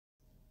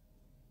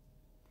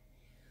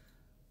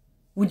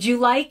Would you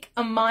like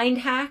a mind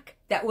hack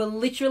that will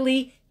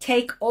literally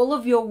take all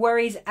of your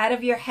worries out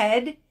of your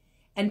head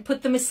and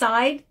put them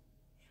aside?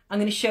 I'm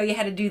going to show you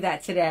how to do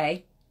that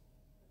today.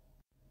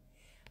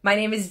 My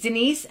name is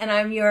Denise, and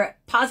I'm your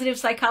positive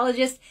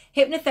psychologist,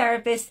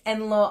 hypnotherapist,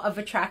 and law of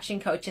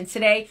attraction coach. And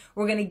today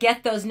we're going to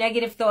get those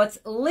negative thoughts,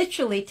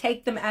 literally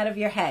take them out of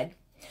your head.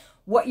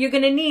 What you're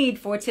going to need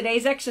for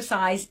today's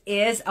exercise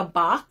is a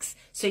box,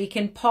 so you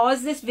can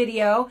pause this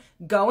video,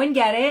 go and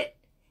get it,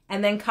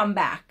 and then come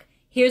back.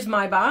 Here's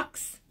my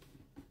box.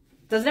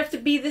 Doesn't have to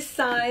be this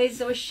size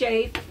or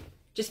shape.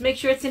 Just make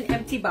sure it's an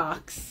empty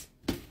box.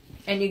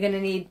 And you're going to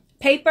need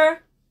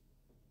paper,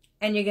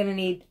 and you're going to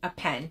need a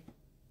pen.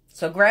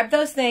 So grab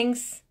those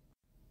things.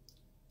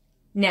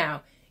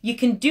 Now, you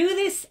can do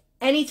this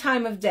any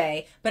time of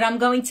day, but I'm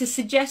going to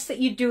suggest that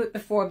you do it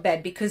before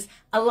bed, because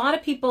a lot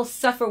of people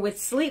suffer with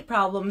sleep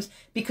problems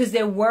because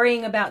they're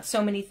worrying about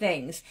so many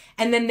things.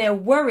 And then they're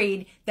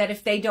worried that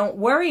if they don't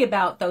worry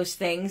about those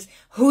things,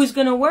 who's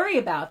going to worry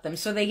about them?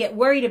 So they get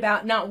worried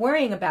about not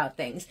worrying about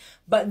things.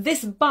 But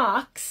this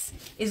box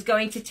is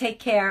going to take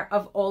care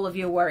of all of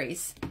your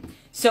worries.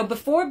 So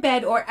before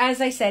bed, or as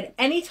I said,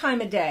 any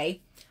time of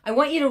day, I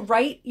want you to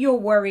write your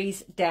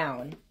worries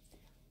down.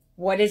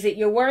 What is it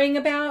you're worrying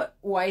about?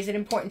 Why is it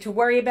important to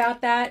worry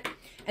about that?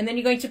 And then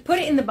you're going to put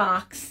it in the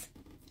box,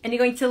 and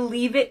you're going to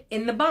leave it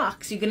in the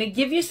box. You're going to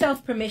give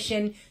yourself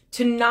permission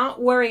to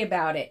not worry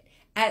about it,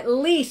 at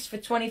least for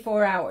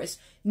 24 hours.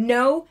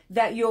 Know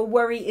that your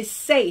worry is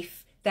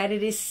safe, that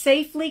it is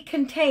safely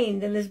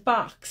contained in this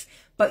box,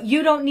 but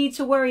you don't need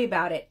to worry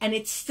about it, and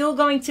it's still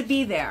going to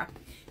be there,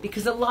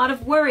 because a lot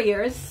of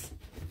worriers,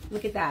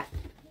 look at that,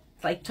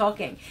 it's like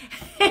talking.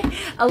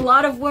 A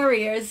lot of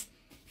worriers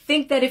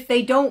think that if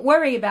they don't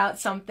worry about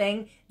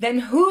something, then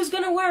who's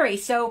going to worry?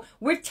 So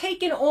we're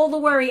taking all the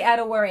worry out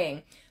of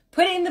worrying.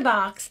 Put it in the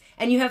box,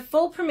 and you have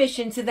full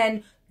permission to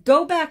then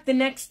go back the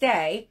next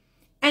day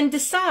and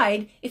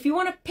decide if you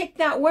want to pick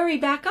that worry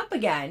back up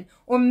again.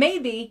 Or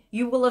maybe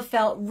you will have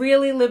felt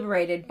really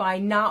liberated by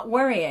not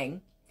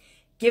worrying.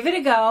 Give it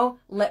a go.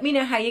 Let me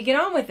know how you get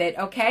on with it,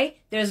 okay?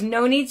 There's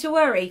no need to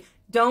worry.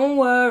 Don't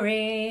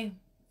worry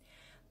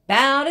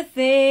about a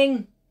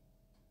thing.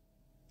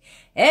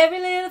 Every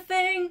little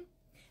thing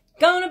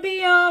gonna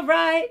be all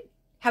right.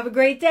 Have a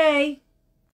great day.